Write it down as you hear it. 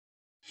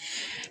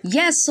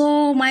Yes,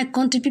 so my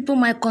country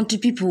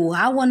people,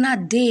 how wanna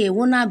day,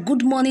 wanna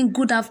good morning,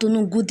 good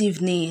afternoon, good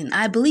evening.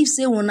 I believe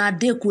say wanna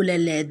day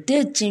kulele,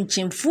 day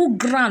chim full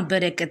ground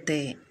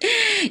berekete.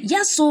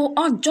 Yes, so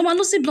on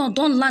Jomalosi Blood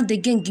don't land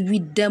again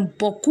with them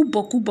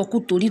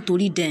boku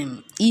tori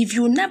them. If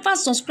you never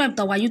subscribe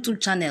to our YouTube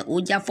channel,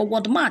 Oja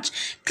Forward March,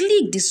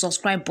 click the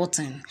subscribe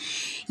button.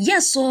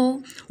 Yes,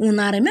 so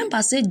una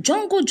remember say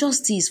jungle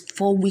justice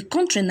for we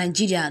country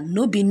Nigeria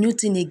no be new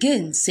thing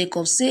again, sake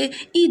of say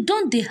it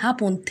don't dey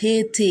happen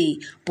tey,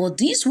 but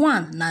this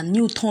one na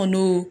new turn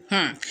o.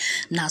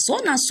 Na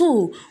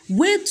so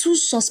wey two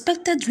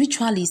suspected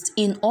ritualists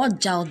in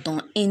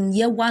Ojaodun in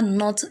Yewa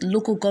North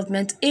local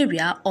government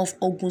area of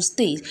Ogun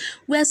State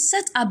were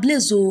set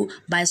ablaze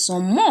by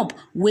some mob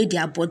wey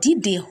their body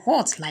dey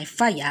hot like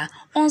fire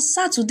on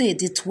Saturday,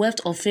 the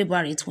 12th of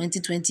February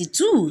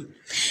 2022.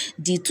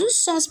 The two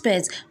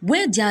suspects,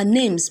 where their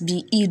names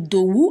be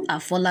Idowu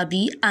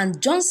Afolabi and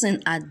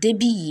Johnson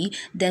Adebiyi,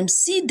 them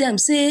see them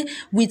say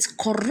with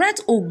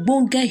correct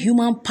ogbonge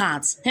human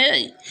parts.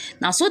 Hey,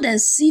 now so then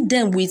see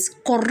them with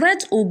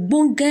correct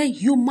ogbonge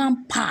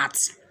human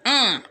parts.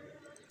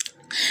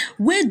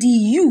 Where the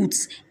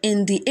youths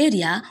in the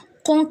area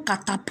can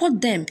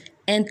catapult them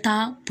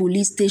enter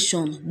police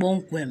station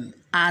Bonkwem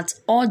at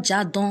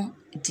Ojaodun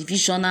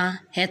Divisional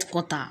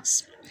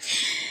Headquarters.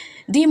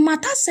 The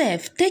matter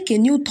sef take a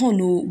new turn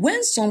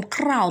when some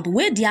crowd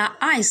where their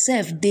eyes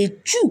sef dey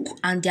chook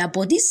and their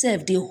body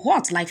sef dey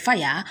hot like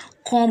fire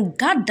come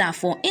gather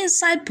for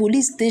inside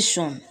police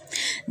station.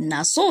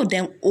 Na so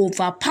dem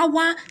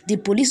overpower the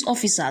police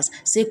officers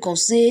sake of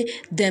say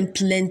dem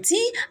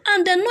plenty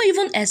and dem no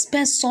even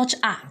expect such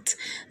act.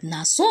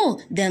 Na so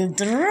dem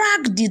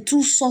drag the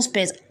two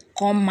suspects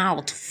come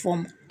out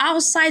from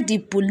outside the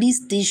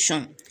police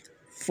station.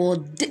 For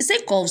the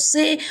sake of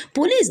say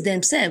police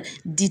themselves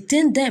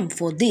detain them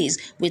for days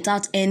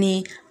without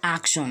any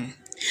action.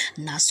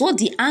 Na so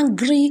the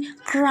angry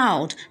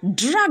crowd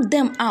drag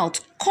them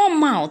out,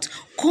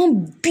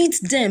 come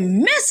beat them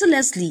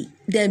mercilessly.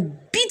 Then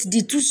beat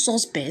the two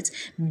suspects,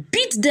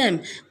 beat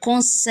them,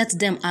 come set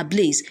them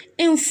ablaze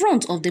in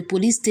front of the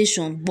police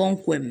station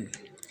Bonkwem.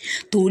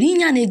 Tori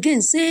yarn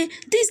again say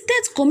the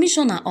state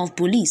commissioner of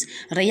police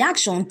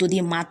reaction to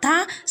the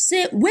matter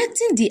say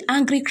wetin the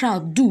angry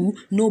crowd do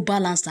no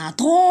balance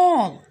at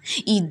all.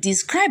 He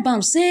describe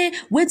am say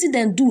wetin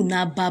dem do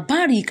na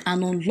barbaric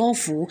and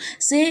unlawful,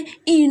 say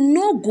he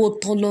no go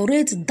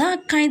tolerate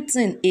that kind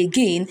thing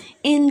again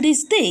in the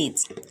state.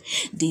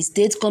 The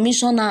state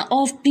commissioner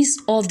of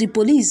peace of the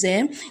police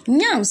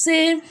yarn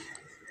say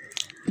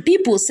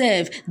people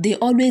sef they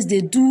always they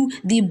do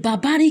the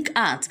barbaric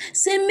act,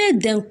 say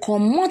make them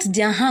comot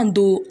their hand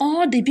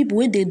all the people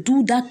wey they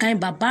do that kind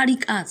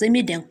barbaric act, say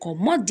make them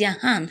comot their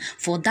hand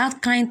for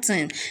that kind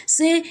thing.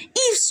 Say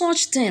if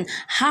such thing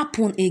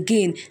happen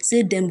again,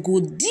 say them go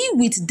deal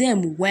with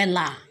them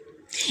wella.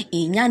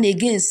 Yarn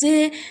again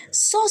say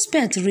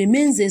suspect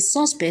remains a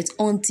suspect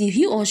until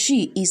he or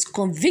she is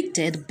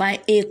convicted by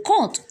a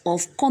court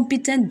of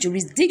competent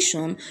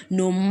jurisdiction,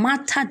 no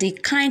matter the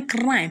kind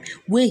crime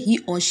where he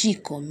or she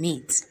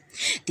commit.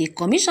 The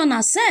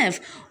commissioner sef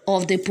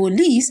of the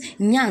police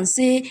yarn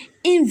say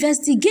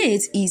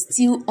investigate is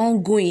still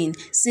ongoing,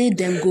 say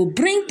them go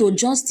bring to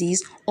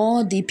justice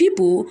all the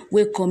people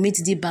wey commit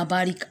the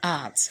barbaric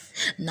act.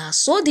 Na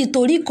so the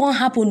tori can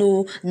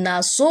happen na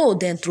so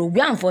dem throw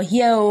am for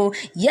here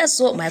Yes,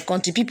 so my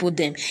country people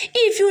them,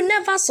 if you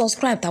never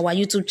subscribe to our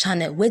YouTube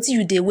channel, wetin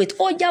you dey wait?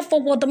 Oja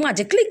Forward March,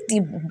 click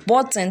the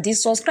button, the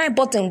subscribe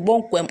button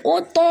bonkwem.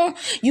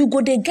 You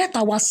go dey get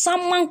our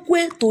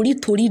samankwe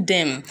tori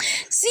them.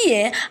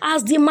 See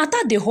as the matter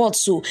dey hot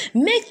so,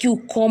 make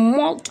you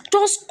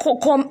just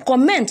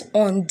comment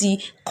on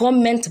the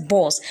comment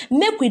box.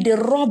 Make we dey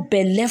rub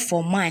belle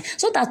for mind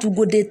so that we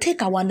go dey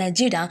take our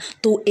Nigeria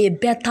to a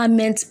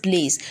betterment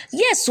place.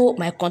 Yes, so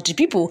my country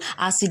people,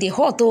 as e dey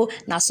hot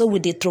na so we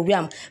dey throw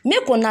am.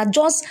 Make una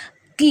just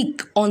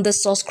click on the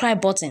subscribe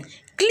button,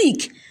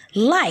 click,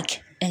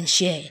 like and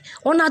share.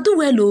 Una do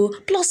well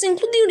plus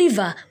including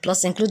river,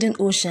 plus including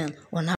ocean. Una